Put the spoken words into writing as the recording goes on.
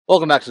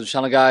Welcome back to the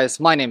channel,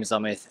 guys. My name is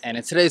Amit, and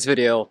in today's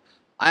video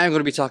I am going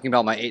to be talking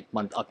about my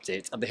 8-month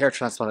update of the hair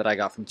transplant that I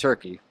got from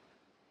Turkey.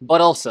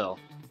 But also,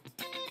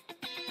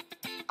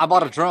 I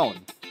bought a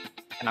drone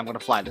and I'm going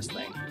to fly this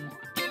thing.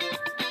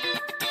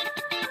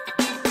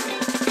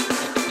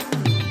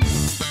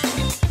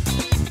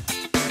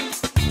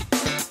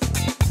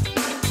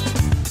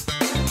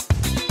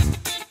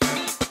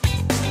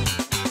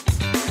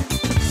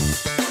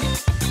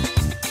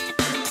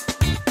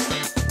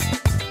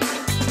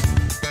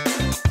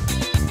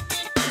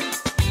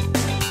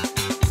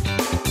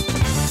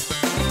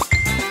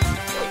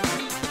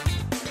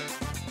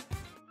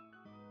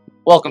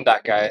 Welcome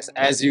back, guys.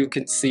 As you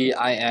can see,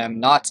 I am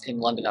not in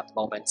London at the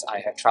moment. I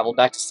have traveled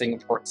back to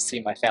Singapore to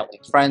see my family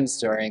and friends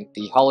during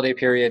the holiday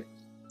period.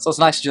 So it's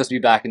nice to just be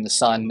back in the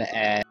sun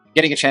and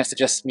getting a chance to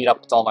just meet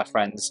up with all my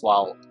friends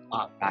while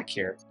back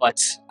here.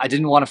 But I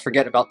didn't want to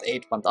forget about the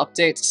 8-month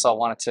update, so I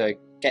wanted to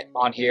get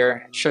on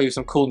here and show you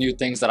some cool new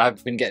things that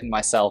I've been getting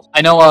myself.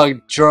 I know a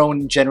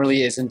drone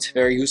generally isn't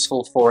very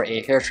useful for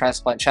a hair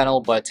transplant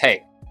channel, but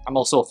hey, I'm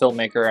also a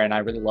filmmaker and I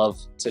really love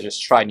to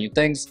just try new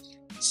things.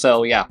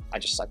 So yeah, I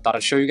thought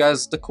I'd show you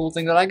guys the cool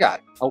thing that I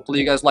got. Hopefully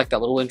you guys like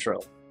that little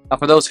intro. Now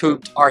for those who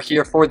are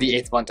here for the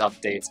 8th-month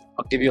update,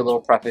 I'll give you a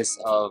little preface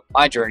of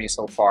my journey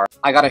so far.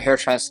 I got a hair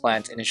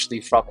transplant initially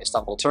from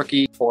Istanbul,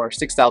 Turkey for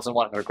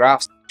 6,100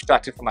 grafts,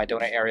 extracted from my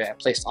donor area and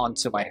placed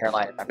onto my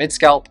hairline and my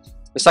mid-scalp.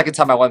 The second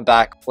time I went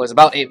back was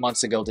about 8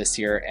 months ago this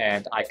year,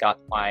 and I got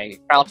my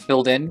crown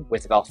filled in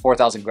with about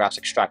 4,000 grafts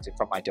extracted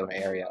from my donor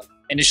area.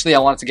 Initially, I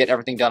wanted to get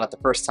everything done at the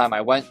first time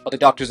I went, but the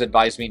doctors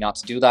advised me not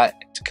to do that,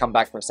 to come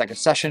back for a second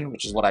session,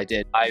 which is what I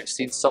did. I've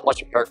seen so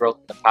much hair growth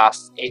in the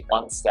past 8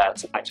 months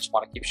that I just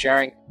want to keep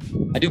sharing.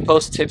 I do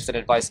post tips and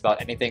advice about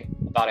anything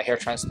about a hair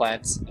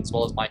transplant, as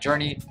well as my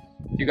journey.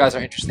 If you guys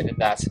are interested in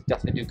that,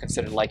 definitely do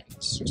consider liking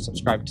and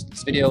subscribing to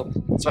this video,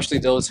 especially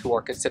those who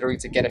are considering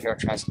to get a hair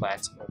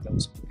transplant or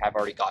those who have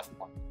already gotten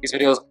one. These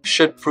videos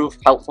should prove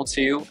helpful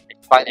to you. If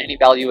you find any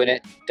value in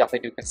it,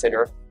 definitely do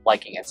consider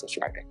liking and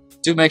subscribing.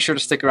 Do make sure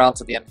to stick around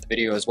to the end of the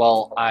video as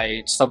well.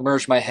 I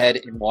submerge my head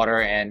in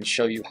water and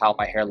show you how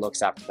my hair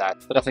looks after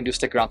that. So definitely do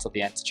stick around till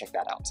the end to check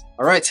that out.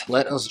 Alright,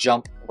 let us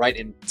jump right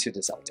into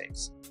this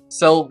update.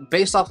 So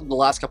based off of the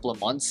last couple of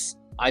months,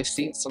 I've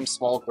seen some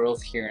small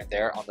growth here and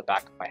there on the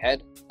back of my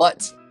head,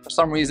 but for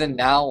some reason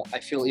now I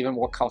feel even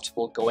more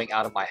comfortable going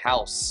out of my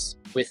house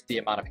with the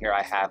amount of hair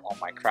I have on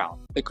my crown.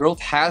 The growth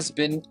has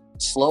been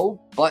slow,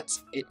 but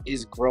it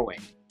is growing.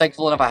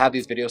 Thankful enough I have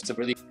these videos to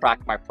really track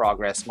my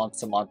progress month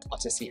to month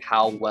to see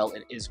how well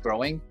it is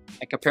growing.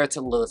 And compared to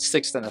the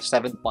 6th and the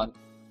 7th month,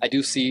 I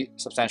do see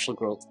substantial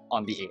growth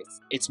on the 8th.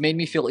 It's made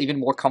me feel even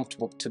more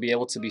comfortable to be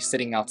able to be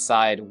sitting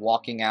outside,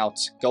 walking out,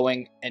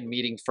 going and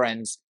meeting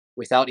friends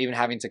without even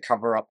having to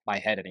cover up my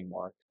head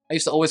anymore. I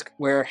used to always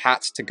wear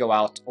hats to go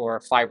out, or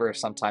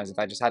fibers sometimes if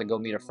I just had to go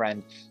meet a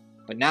friend.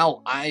 But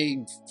now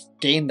I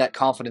gained that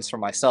confidence for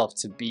myself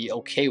to be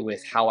okay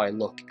with how I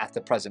look at the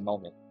present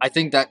moment. I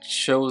think that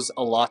shows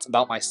a lot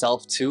about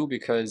myself too,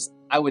 because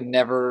I would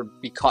never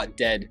be caught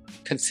dead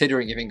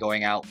considering even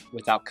going out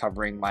without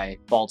covering my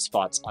bald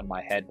spots on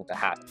my head with a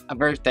hat. I'm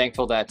very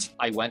thankful that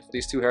I went for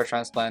these 2 hair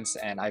transplants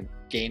and I've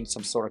gained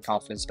some sort of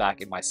confidence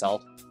back in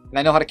myself. And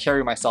I know how to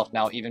carry myself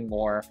now even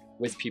more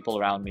with people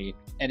around me.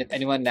 And if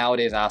anyone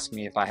nowadays asks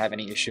me if I have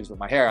any issues with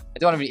my hair, I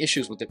don't have any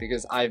issues with it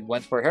because I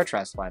went for a hair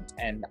transplant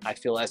and I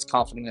feel as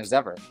confident as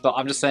ever. So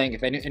I'm just saying,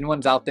 if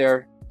anyone's out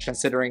there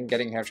considering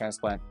getting a hair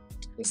transplant,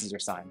 this is your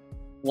sign.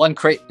 One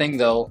great thing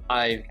though,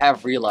 I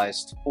have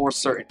realized for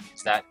certain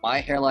is that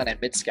my hairline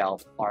and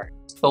mid-scalp are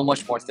so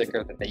much more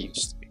thicker than they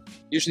used to be.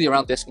 Usually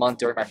around this month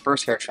during my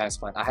first hair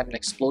transplant, I had an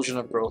explosion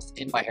of growth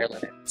in my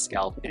hairline and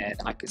scalp, and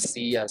I could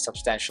see a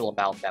substantial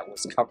amount that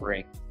was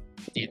covering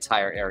the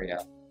entire area.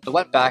 I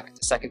went back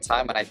the second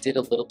time and I did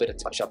a little bit of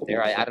touch up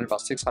there. I added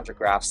about 600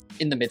 grafts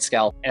in the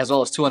mid-scalp as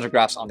well as 200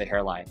 grafts on the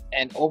hairline.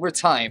 And over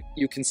time,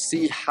 you can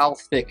see how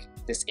thick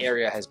this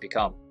area has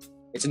become.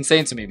 It's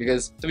insane to me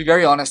because, to be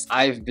very honest,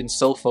 I've been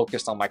so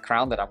focused on my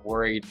crown that I'm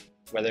worried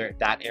whether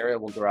that area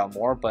will grow out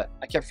more, but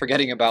I kept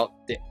forgetting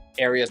about the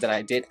areas that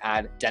I did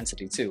add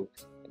density to.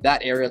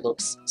 That area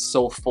looks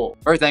so full.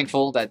 Very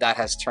thankful that that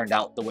has turned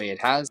out the way it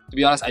has. To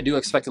be honest, I do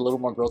expect a little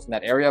more growth in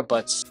that area,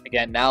 but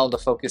again, now the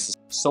focus is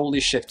solely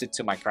shifted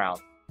to my crown.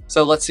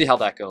 So let's see how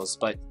that goes.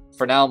 But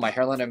for now, my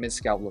hairline and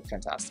mid-scalp look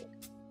fantastic.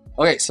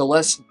 Okay, so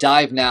let's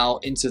dive now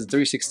into the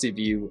 360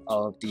 view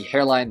of the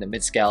hairline, the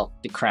mid-scalp,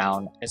 the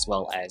crown, as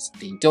well as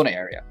the donor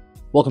area.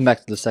 Welcome back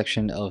to the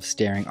section of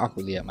staring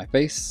awkwardly at my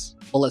face.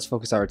 Well, let's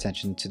focus our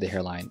attention to the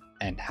hairline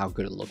and how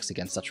good it looks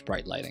against such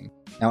bright lighting.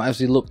 Now, as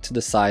we look to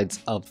the sides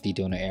of the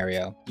donor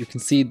area, you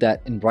can see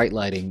that in bright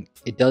lighting,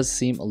 it does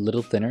seem a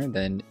little thinner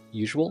than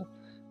usual,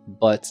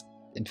 but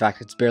in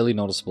fact, it's barely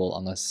noticeable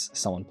unless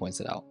someone points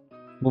it out.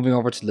 Moving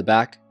over to the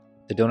back,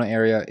 the donor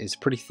area is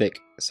pretty thick,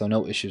 so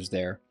no issues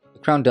there. The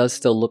crown does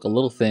still look a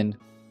little thin,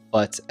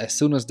 but as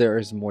soon as there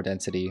is more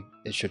density,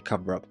 it should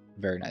cover up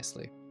very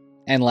nicely.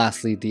 And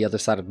lastly, the other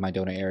side of my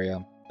donor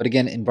area. But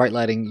again, in bright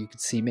lighting, you can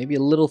see maybe a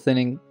little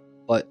thinning,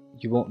 but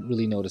you won't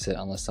really notice it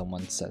unless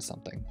someone says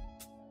something.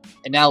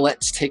 And now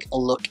let's take a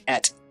look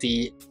at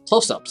the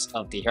close-ups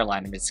of the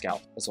hairline and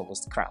mid-scalp, as well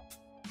as the crown.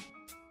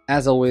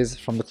 As always,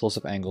 from the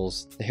close-up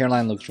angles, the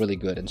hairline looks really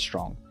good and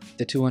strong.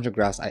 The 200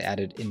 grafts I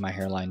added in my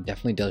hairline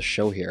definitely does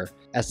show here,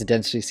 as the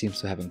density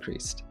seems to have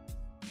increased.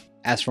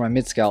 As for my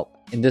mid-scalp,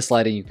 in this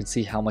lighting you can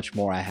see how much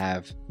more I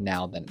have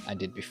now than I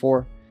did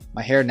before.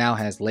 My hair now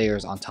has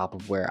layers on top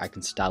of where I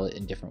can style it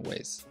in different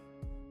ways.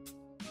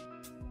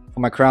 For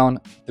my crown,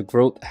 the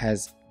growth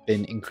has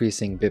been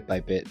increasing bit by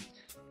bit,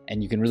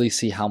 and you can really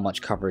see how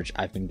much coverage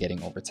I've been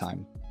getting over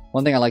time.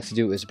 One thing I like to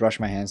do is brush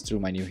my hands through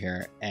my new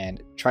hair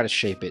and try to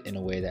shape it in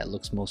a way that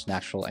looks most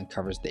natural and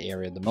covers the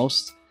area the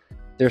most.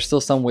 There's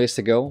still some ways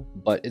to go,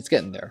 but it's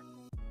getting there.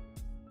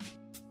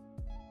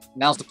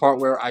 Now's the part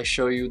where I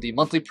show you the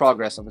monthly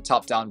progress of the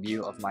top-down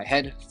view of my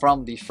head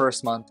from the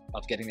first month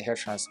of getting the hair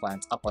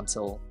transplant up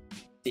until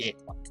the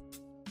 8th month.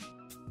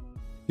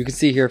 You can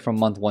see here from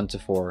month 1 to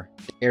 4,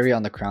 the area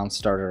on the crown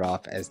started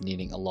off as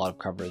needing a lot of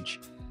coverage,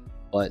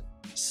 but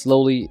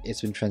slowly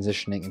it's been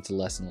transitioning into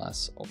less and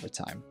less over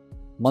time.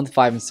 Month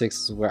 5 and 6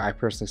 is where I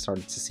personally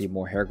started to see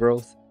more hair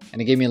growth,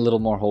 and it gave me a little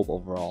more hope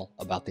overall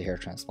about the hair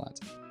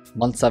transplant.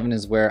 Month 7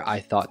 is where I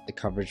thought the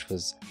coverage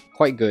was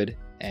quite good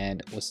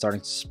and was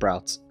starting to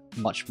sprout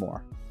much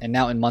more. And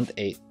now in month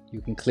 8, you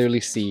can clearly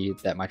see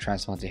that my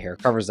transplanted hair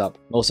covers up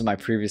most of my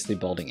previously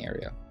balding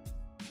area.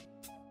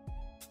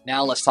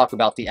 Now let's talk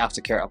about the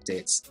aftercare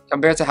updates.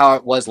 Compared to how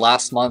it was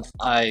last month,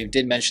 I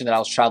did mention that I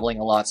was traveling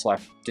a lot, so I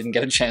didn't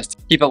get a chance to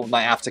keep up with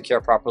my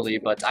aftercare properly,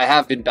 but I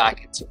have been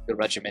back into the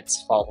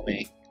regimens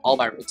following all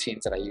my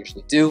routines that I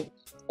usually do.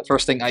 The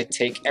first thing I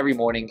take every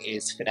morning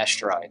is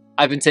finasteride.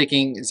 I've been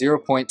taking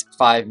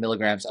 0.5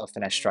 milligrams of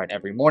finasteride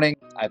every morning.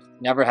 I've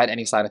never had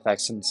any side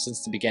effects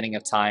since the beginning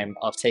of time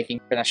of taking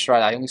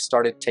finasteride. I only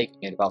started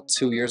taking it about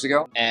 2 years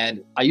ago,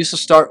 and I used to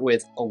start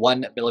with a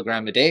 1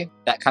 milligram a day.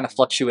 That kind of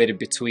fluctuated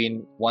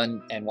between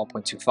 1 and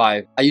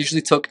 1.25. I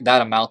usually took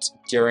that amount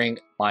during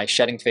my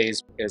shedding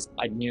phase because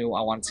I knew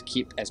I wanted to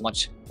keep as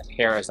much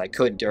hair as I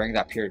could during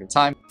that period of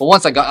time. But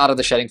once I got out of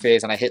the shedding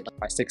phase and I hit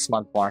my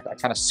 6-month mark, I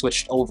kind of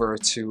switched over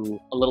to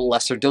a little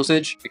lesser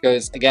dosage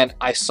because, again,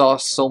 I saw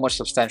so much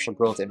substantial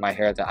growth in my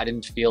hair that I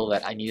didn't feel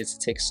that I needed to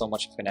take so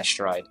much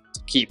finasteride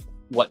to keep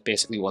what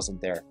basically wasn't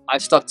there.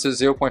 I've stuck to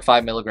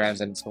 0.5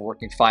 milligrams and it's been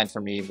working fine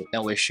for me with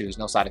no issues,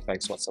 no side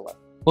effects whatsoever.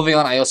 Moving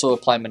on, I also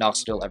apply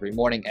Nanoxodil every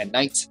morning and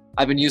night.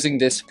 I've been using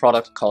this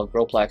product called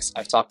GRAFTS.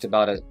 I've talked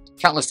about it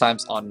countless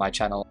times on my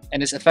channel,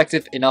 and it's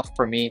effective enough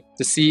for me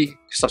to see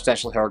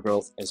substantial hair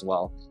growth as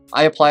well.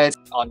 I apply it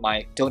on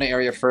my donor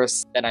area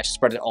first, then I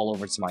spread it all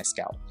over to my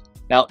scalp.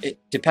 Now, it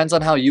depends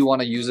on how you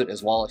want to use it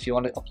as well. If you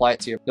want to apply it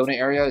to your donor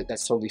area,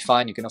 that's totally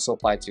fine. You can also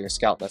apply it to your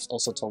scalp. That's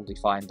also totally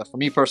fine. But for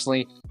me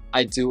personally,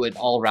 I do an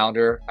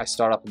all-rounder. I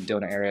start up in the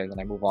donor area, then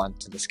I move on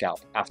to the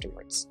scalp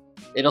afterwards.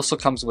 It also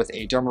comes with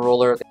a derma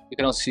roller that you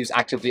can also use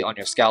actively on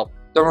your scalp.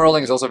 Derma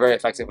rolling is also very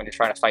effective when you're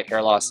trying to fight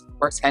hair loss. It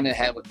works hand in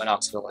hand with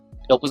minoxidil.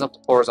 It opens up the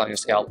pores on your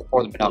scalp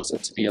for the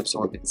minoxidil to be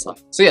absorbed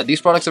inside. So yeah, these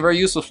products are very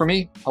useful for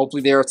me.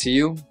 Hopefully they are to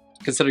you.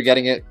 Consider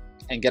getting it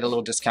and get a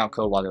little discount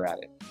code while you're at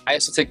it. I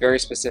also take very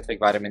specific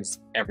vitamins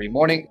every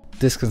morning.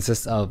 This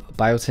consists of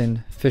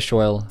biotin, fish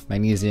oil,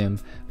 magnesium,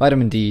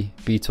 vitamin D,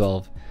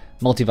 B12,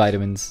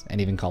 multivitamins, and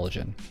even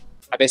collagen.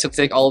 I basically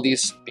take all of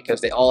these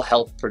because they all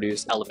help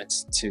produce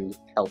elements to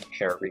help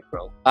hair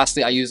regrow.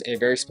 Lastly, I use a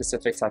very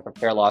specific type of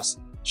hair loss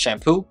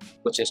shampoo,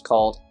 which is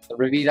called the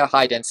Revita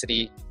High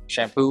Density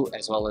Shampoo,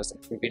 as well as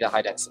the Revita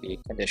High Density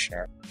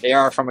Conditioner. They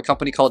are from a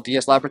company called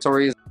DS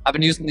Laboratories. I've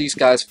been using these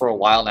guys for a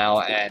while now,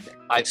 and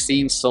I've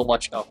seen so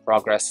much of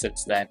progress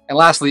since then. And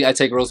lastly, I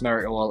take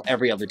rosemary oil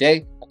every other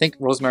day. I think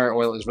rosemary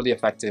oil is really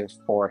effective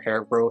for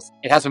hair growth.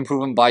 It has been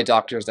proven by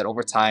doctors that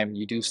over time,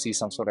 you do see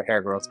some sort of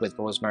hair growth with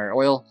rosemary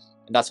oil.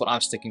 And that's what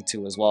I'm sticking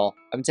to as well.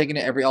 I've been taking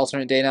it every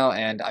alternate day now,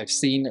 and I've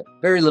seen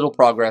very little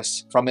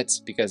progress from it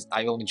because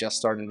I only just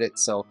started it.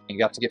 So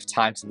you have to give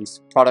time to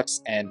these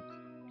products and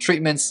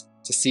treatments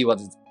to see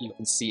whether you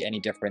can see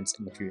any difference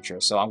in the future.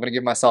 So I'm going to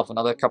give myself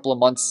another couple of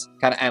months,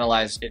 kind of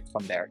analyze it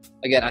from there.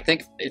 Again, I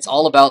think it's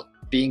all about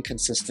being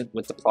consistent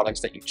with the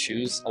products that you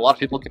choose. A lot of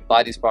people can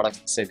buy these products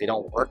and say they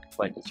don't work,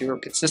 but if you're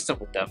consistent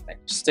with them and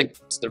you stick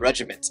to the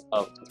regimen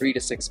of 3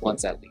 to 6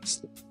 months at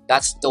least,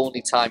 that's the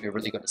only time you're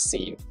really going to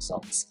see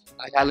results.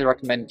 I highly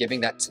recommend giving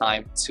that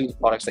time to the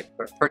products that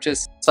you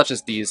purchase, such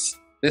as these.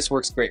 This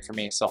works great for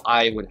me, so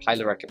I would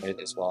highly recommend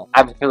it as well. I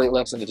have affiliate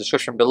links in the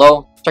description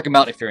below. Check them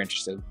out if you're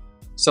interested.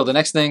 So the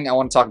next thing I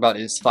want to talk about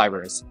is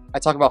fibers. I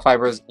talk about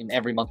fibers in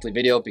every monthly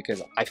video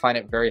because I find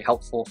it very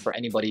helpful for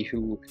anybody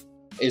who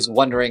is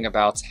wondering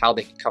about how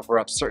they can cover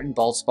up certain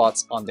bald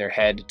spots on their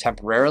head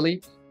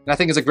temporarily. And I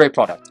think it's a great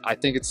product. I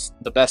think it's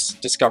the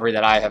best discovery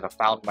that I have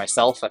found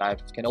myself, and I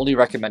can only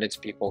recommend it to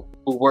people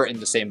who were in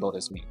the same boat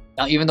as me.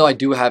 Now, even though I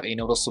do have a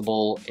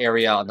noticeable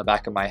area on the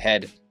back of my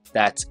head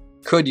that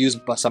could use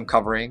some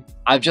covering,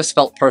 I've just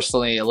felt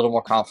personally a little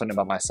more confident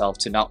about myself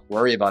to not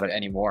worry about it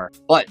anymore.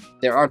 But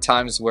there are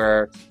times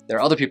where there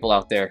are other people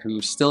out there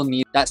who still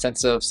need that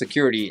sense of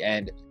security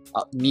and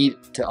need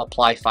to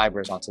apply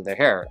fibers onto their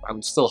hair, I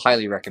would still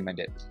highly recommend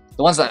it.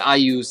 The ones that I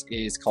use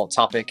is called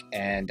Topic,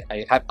 and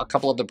I have a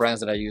couple of the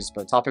brands that I use,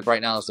 but Topic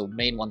right now is the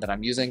main one that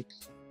I'm using.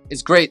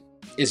 It's great,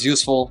 it's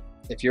useful.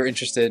 If you're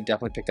interested,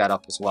 definitely pick that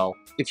up as well.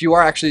 If you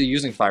are actually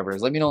using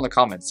fibers, let me know in the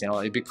comments. You know,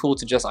 it'd be cool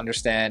to just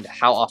understand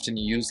how often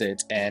you use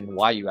it and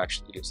why you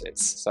actually use it.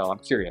 So I'm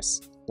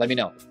curious. Let me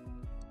know.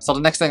 So the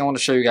next thing I want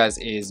to show you guys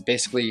is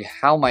basically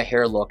how my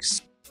hair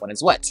looks when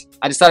it's wet.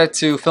 I decided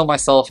to film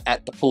myself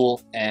at the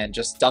pool and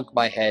just dunk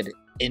my head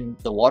in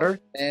the water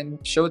and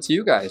show it to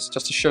you guys,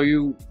 just to show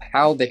you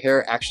how the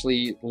hair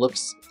actually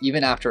looks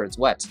even after it's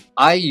wet.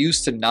 I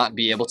used to not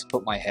be able to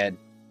put my head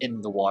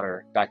in the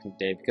water back in the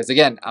day because,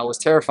 again, I was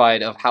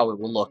terrified of how it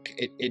would look.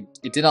 It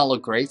did not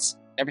look great.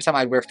 Every time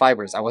I'd wear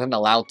fibers, I wasn't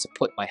allowed to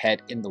put my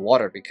head in the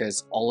water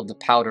because all of the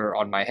powder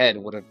on my head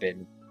would have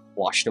been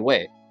washed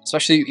away.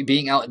 Especially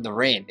being out in the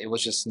rain, it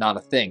was just not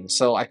a thing.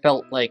 So I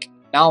felt like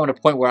now I'm at a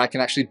point where I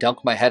can actually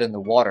dunk my head in the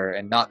water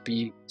and not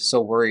be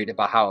so worried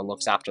about how it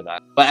looks after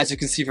that. But as you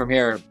can see from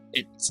here,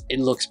 it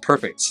looks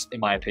perfect in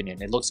my opinion.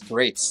 It looks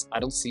great. I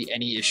don't see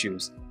any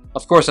issues.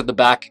 Of course, at the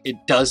back, it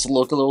does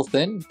look a little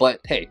thin, but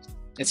hey,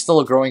 it's still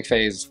a growing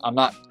phase. I'm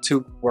not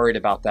too worried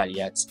about that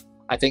yet.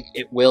 I think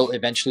it will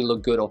eventually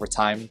look good over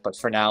time, but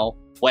for now,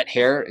 wet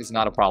hair is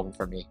not a problem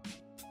for me.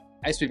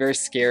 I used to be very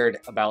scared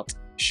about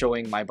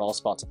showing my bald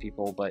spot to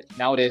people, but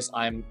nowadays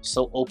I'm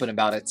so open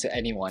about it to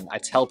anyone. I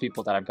tell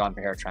people that I've gone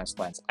for hair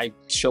transplants. I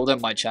show them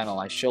my channel.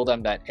 I show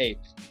them that, hey,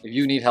 if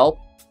you need help,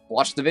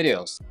 watch the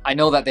videos. I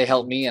know that they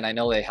help me and I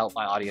know they help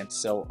my audience,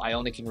 so I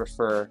only can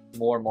refer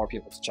more and more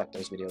people to check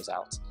those videos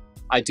out.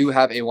 I do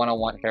have a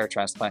one-on-one hair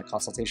transplant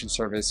consultation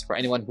service for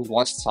anyone who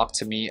wants to talk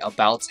to me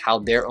about how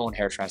their own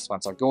hair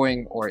transplants are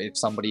going, or if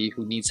somebody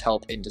who needs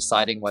help in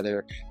deciding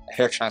whether a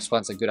hair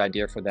transplant's a good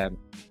idea for them,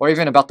 or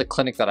even about the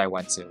clinic that I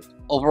went to.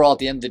 Overall, at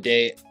the end of the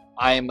day,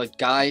 I am a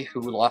guy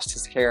who lost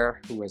his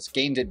hair, who has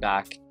gained it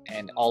back,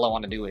 and all I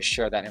want to do is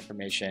share that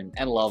information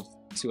and love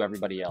to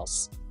everybody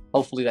else.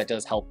 Hopefully that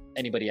does help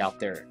anybody out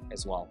there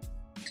as well.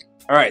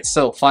 Alright,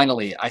 so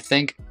finally, I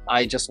think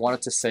I just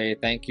wanted to say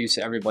thank you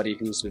to everybody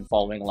who's been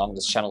following along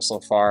this channel so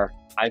far.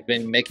 I've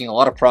been making a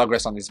lot of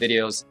progress on these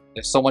videos.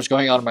 There's so much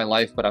going on in my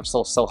life, but I'm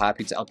still so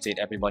happy to update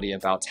everybody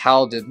about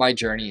how my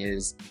journey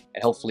is,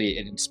 and hopefully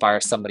it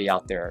inspires somebody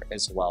out there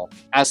as well.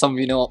 As some of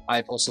you know,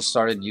 I've also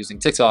started using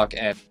TikTok,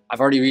 and I've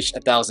already reached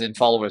 1,000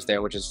 followers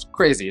there, which is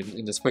crazy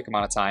in this quick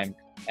amount of time.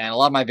 And a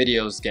lot of my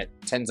videos get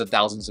tens of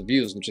thousands of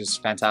views, which is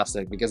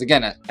fantastic because,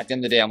 again, at the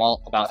end of the day, I'm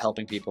all about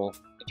helping people.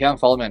 If you haven't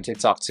followed me on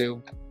TikTok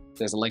too,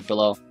 there's a link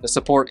below. The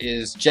support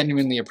is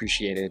genuinely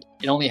appreciated.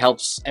 It only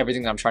helps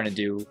everything that I'm trying to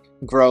do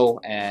grow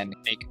and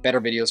make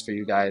better videos for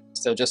you guys.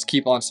 So just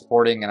keep on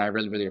supporting, and I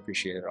really, really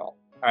appreciate it all.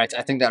 Alright,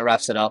 I think that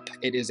wraps it up.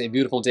 It is a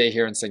beautiful day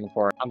here in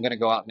Singapore. I'm going to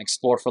go out and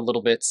explore for a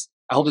little bit.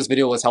 I hope this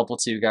video was helpful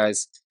to you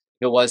guys.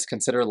 If it was,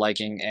 consider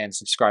liking and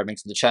subscribing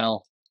to the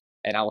channel,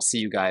 and I will see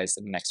you guys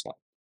in the next one.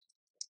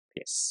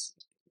 Peace.